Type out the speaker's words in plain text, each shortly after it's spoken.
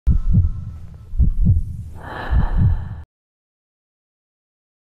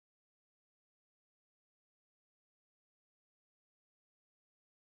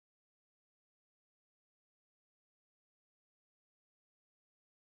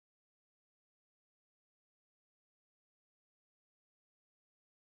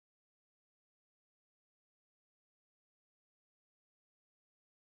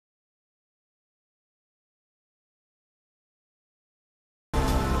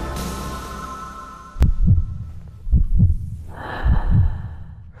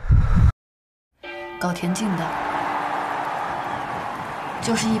搞田径的，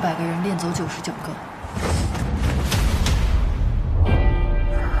就是100个人练走99个，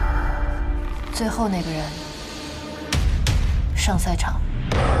最后那个人上赛场。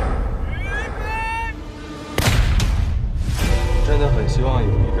真的很希望有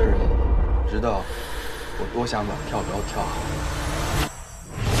一个人知道我多想把跳高跳好。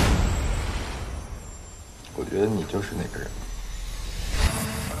我觉得你就是那个人。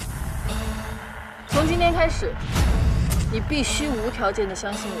从今天开始，你必须无条件的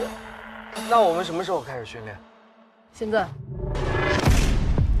相信我。那我们什么时候开始训练？现在。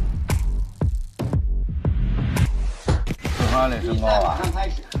喜欢练身高啊？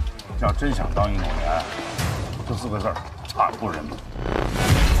要真想当运动员，就4个字儿：惨不忍睹。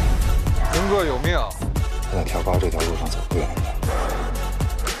人各有命，在跳高这条路上走不远的。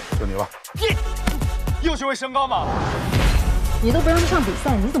就你吧。又是为身高吗？你都不让他上比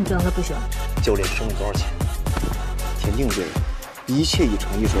赛，你怎么知道他不行？教练收你多少钱？田径队，一切以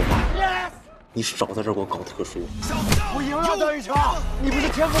诚意说话。你少在这儿给我搞特殊。我赢了，段宇成，你不是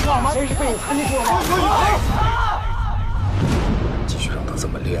天赋好吗？谁是被你参过吗？继续让他这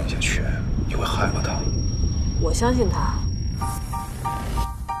么练下去，你会害了他。我相信他，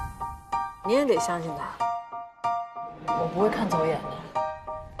你也得相信他。我不会看走眼的。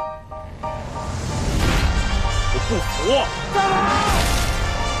我不服！干嘛？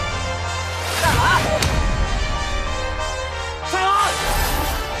干嘛？上岸！上岸！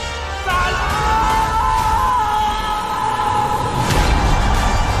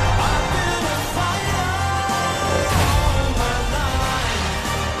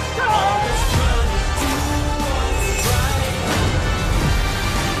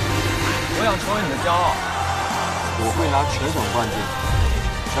我想成为你的骄傲，我会拿全省冠军、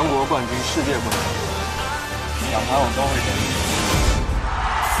全国冠军、世界冠军，奖牌我都会给你。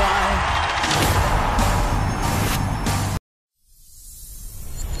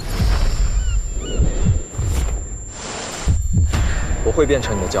我会变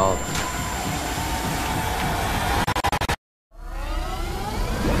成你的骄傲的。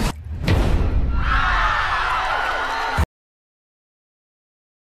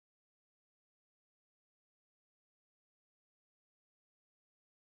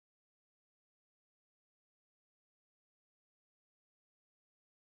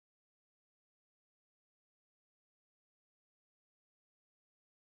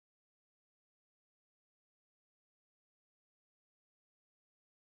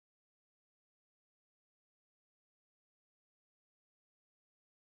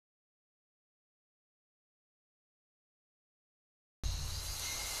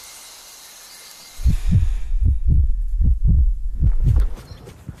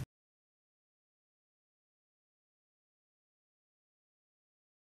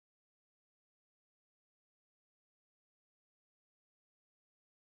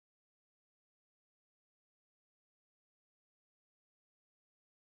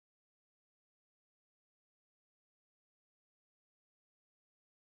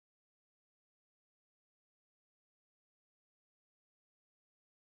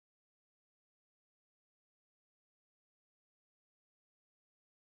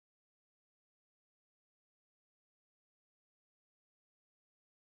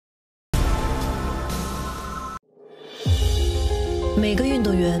每个运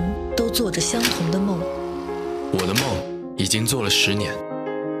动员都做着相同的梦，我的梦已经做了10年。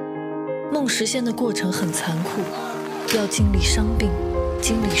梦实现的过程很残酷，要经历伤病，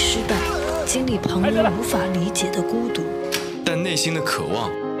经历失败，经历旁人无法理解的孤独。但内心的渴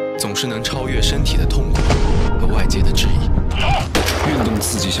望总是能超越身体的痛苦和外界的质疑。运动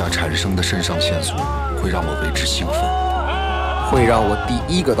刺激下产生的肾上腺素会让我为之兴奋，会让我第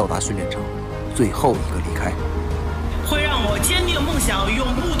一个到达训练场，最后一个离开。会让我坚定梦想，永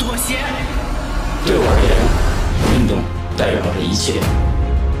不妥协。对我而言，运动代表着一切。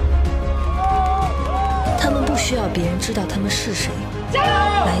他们不需要别人知道他们是谁，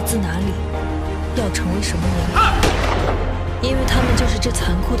来自哪里，要成为什么人，因为他们就是这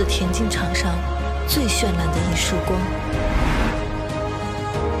残酷的田径场上最绚烂的一束光。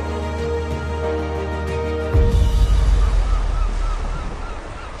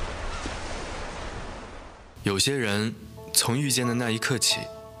有些人从遇见的那一刻起，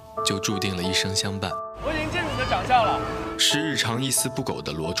就注定了一生相伴。我已经见你的长相了。是日常一丝不苟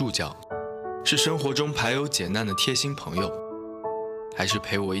的罗助教，是生活中排忧解难的贴心朋友，还是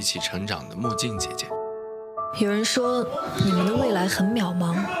陪我一起成长的墨镜姐姐？有人说你们的未来很渺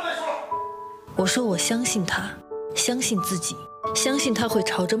茫，我说我相信他，相信自己，相信他会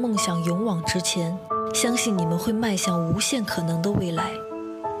朝着梦想勇往直前，相信你们会迈向无限可能的未来。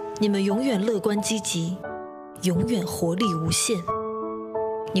你们永远乐观积极，永远活力无限。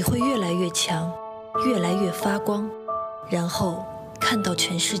你会越来越强，越来越发光，然后看到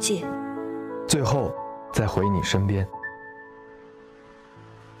全世界，最后再回你身边。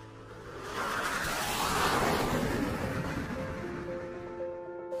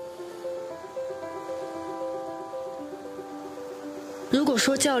如果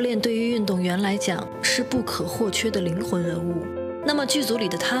说教练对于运动员来讲是不可或缺的灵魂人物，那么剧组里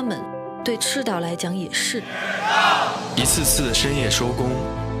的他们对赤道来讲也是。一次次的深夜收工，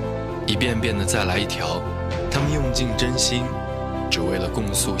一遍遍的再来一条，他们用尽真心，只为了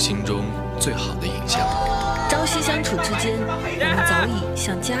共诉心中最好的影像。朝夕相处之间，我们早已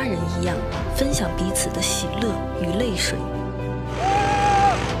像家人一样，分享彼此的喜乐与泪水。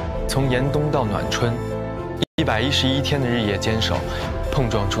从严冬到暖春，111天的日夜坚守，碰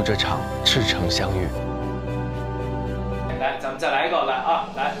撞出这场赤诚相遇。来，咱们再来一个，来啊，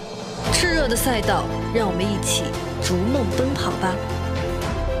来！炽热的赛道，让我们一起逐梦奔跑吧！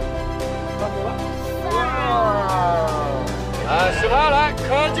来，示范来，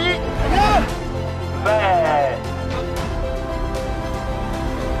柯基，预备，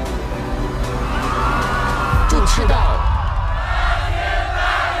祝赤道！